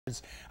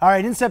All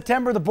right, in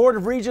September, the Board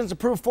of Regents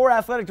approved 4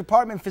 athletic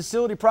department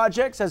facility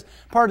projects as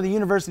part of the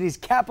university's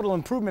capital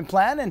improvement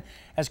plan. And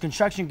as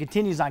construction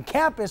continues on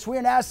campus, we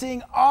are now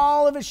seeing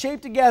all of it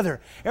shaped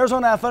together.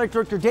 Arizona Athletic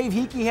Director Dave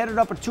Heeke headed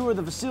up a tour of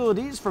the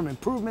facilities, from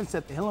improvements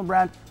at the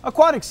Hillenbrand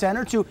Aquatics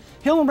Center to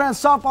Hillenbrand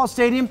Softball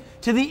Stadium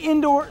to the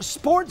Indoor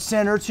Sports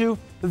Center to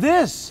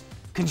this,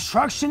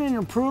 construction and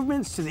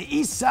improvements to the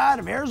east side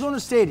of Arizona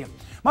Stadium.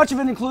 Much of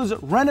it includes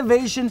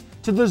renovation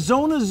to the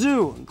Zona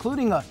Zoo,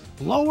 including a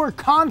lower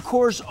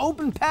concourse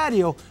open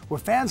patio where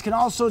fans can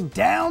also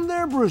down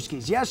their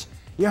brewskis. Yes,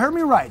 you heard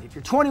me right. If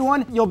you're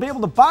 21, you'll be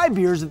able to buy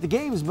beers at the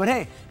games. But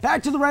hey,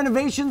 back to the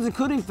renovations,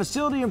 including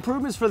facility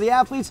improvements for the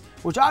athletes,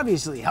 which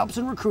obviously helps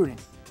in recruiting.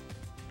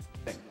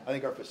 I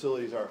think our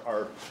facilities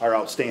are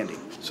outstanding.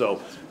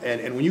 So,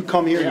 and when you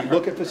come here and you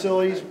look at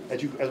facilities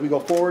as we go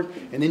forward,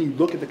 and then you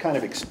look at the kind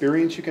of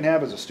experience you can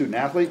have as a student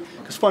athlete,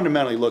 because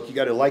fundamentally, look, you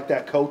got to like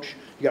that coach,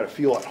 you got to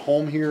feel at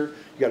home here,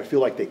 you got to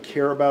feel like they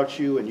care about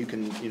you, and you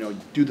can,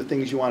 do the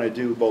things you want to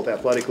do both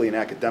athletically and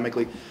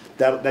academically.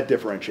 That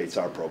differentiates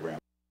our program.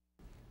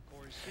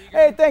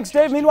 Hey, thanks,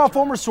 Dave. Meanwhile,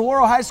 former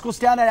Saguaro High School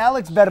standout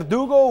Alex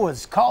Verdugo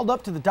was called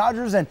up to the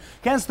Dodgers, and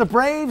against the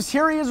Braves,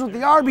 here he is with the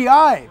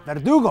RBI.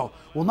 Verdugo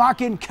will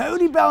knock in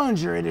Cody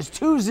Bellinger. It is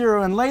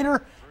 2-0, and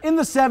later in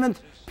the 7th,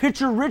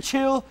 pitcher Rich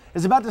Hill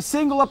is about to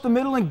single up the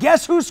middle, and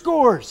guess who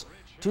scores?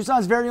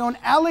 Tucson's very own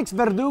Alex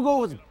Verdugo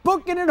was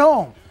booking it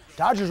home.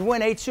 Dodgers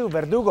win 8-2.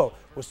 Verdugo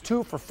was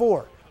 2 for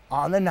 4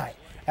 on the night.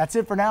 That's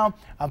it for now.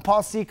 I'm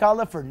Paul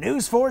Cicala for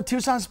News 4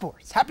 Tucson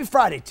Sports. Happy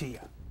Friday to you.